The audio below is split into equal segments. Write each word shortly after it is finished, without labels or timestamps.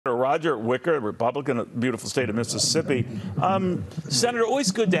Roger Wicker, Republican of the beautiful state of Mississippi. Senator,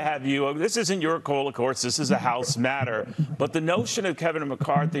 always good to have you. This isn't your call, of course. This is a House matter. But the notion of Kevin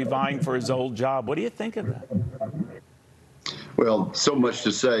McCarthy vying for his old job, what do you think of that? Well, so much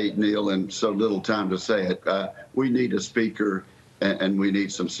to say, Neil, and so little time to say it. We need a speaker, and we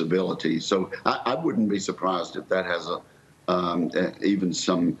need some stability. So I wouldn't be surprised if that has even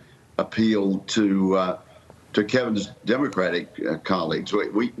some appeal to Kevin's Democratic colleagues.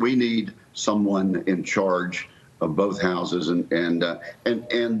 We need someone in charge of both houses, and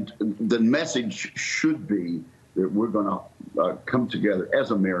the message should be that we're going to come together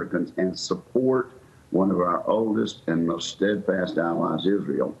as Americans and support one of our oldest and most steadfast allies,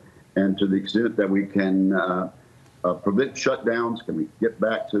 Israel. And to the extent that we can prevent shutdowns, can we get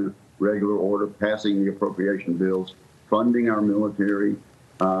back to regular order, passing the appropriation bills, funding our military,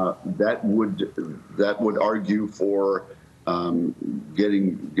 that would argue for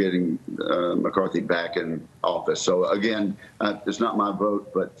getting McCarthy back in office. So again, it's not my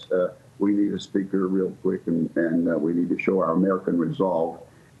vote, but we need a speaker real quick, and we need to show our American resolve.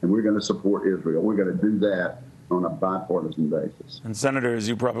 And we're going to support Israel. We're going to do that on a bipartisan basis. And Senator, as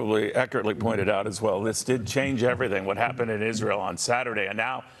you probably accurately pointed out as well, this did change everything, what happened in Israel on Saturday. And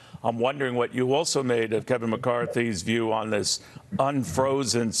now I'm wondering what you also made of Kevin McCarthy's view on this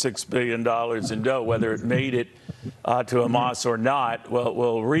unfrozen $6 billion in dough, whether it made it to Hamas or not. Well,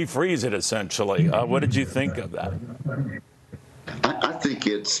 we'll refreeze it, essentially. What did you think of that? I think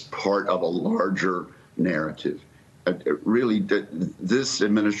it's part of a larger narrative. Really, this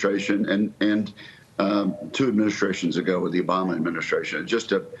administration and 2 administrations ago with the Obama administration,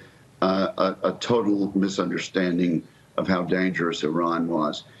 just a total misunderstanding of how dangerous Iran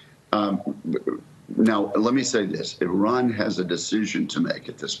was. Now, let me say this. Iran has a decision to make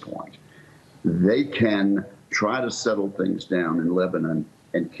at this point. They can try to settle things down in Lebanon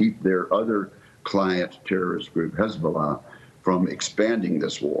and keep their other client terrorist group, Hezbollah, from expanding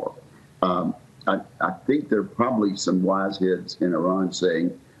this war. I think there are probably some wise heads in Iran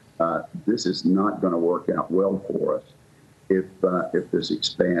saying this is not going to work out well for us if this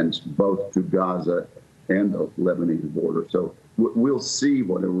expands both to Gaza and the Lebanese border. So we'll see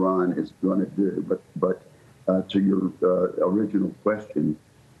what Iran is going to do. But to your original question,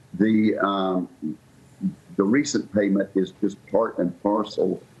 the recent payment is just part and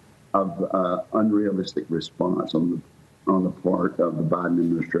parcel of unrealistic response on the part of the Biden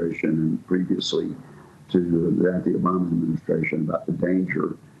administration and previously to the Obama administration about the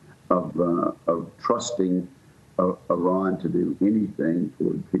danger of trusting Iran to do anything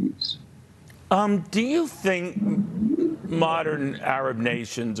toward peace. Do you think modern Arab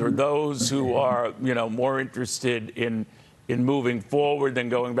nations, or those who are, more interested in moving forward than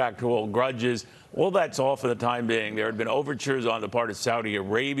going back to old grudges, well, that's all for the time being? There had been overtures on the part of Saudi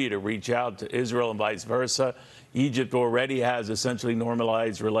Arabia to reach out to Israel and vice versa. Egypt already has essentially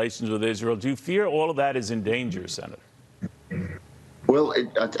normalized relations with Israel. Do you fear all of that is in danger, Senator? Well,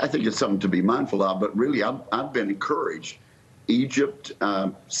 I think it's something to be mindful of, but really I've been encouraged. Egypt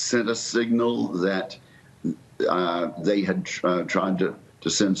sent a signal that they had tried to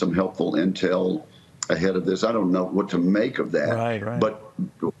send some helpful intel ahead of this. I don't know what to make of that. Right. But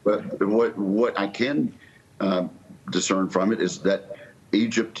what I can discern from it is that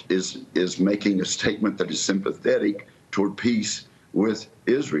Egypt is making a statement that is sympathetic toward peace with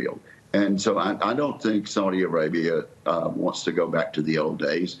Israel. And so I don't think Saudi Arabia wants to go back to the old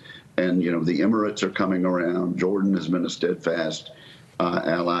days. And, the Emirates are coming around. Jordan has been a steadfast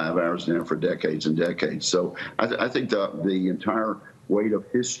ally of ours now for decades and decades. So I think the entire weight of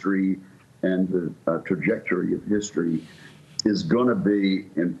history and the trajectory of history is going to be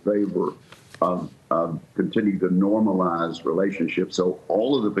in favor of continuing to normalize relationships. So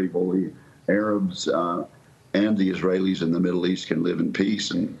all of the people, the Arabs and the Israelis in the Middle East, can live in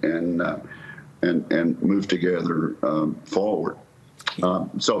peace and move together forward.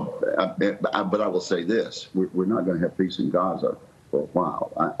 But I will say this: we're not going to have peace in Gaza for a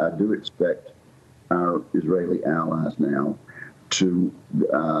while. I do expect our Israeli allies now to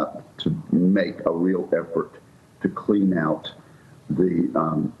make a real effort to clean out the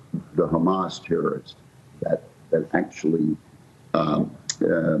Hamas terrorists that actually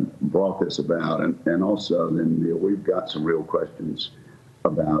brought this about, and also then we've got some real questions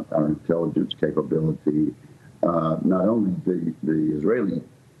about our intelligence capability. Not only the Israeli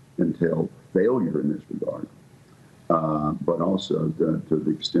intel failure in this regard, but also to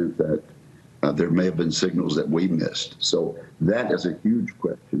the extent that there may have been signals that we missed. So that is a huge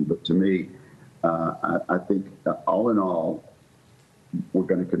question. But to me, I think all in all, we're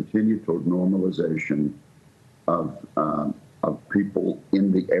going to continue toward normalization of of people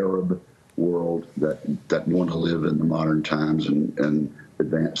in the Arab world that want to live in the modern times and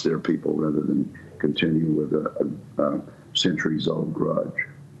advance their people rather than continue with a centuries-old grudge.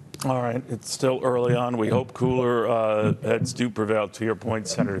 All right. It's still early on. We hope cooler heads do prevail. To your point,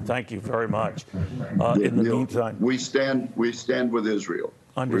 Senator, thank you very much. In the meantime, we stand with Israel.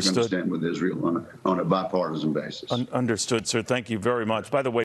 Understood. We're going to stand with Israel on a bipartisan basis. Understood, sir. Thank you very much. By the way,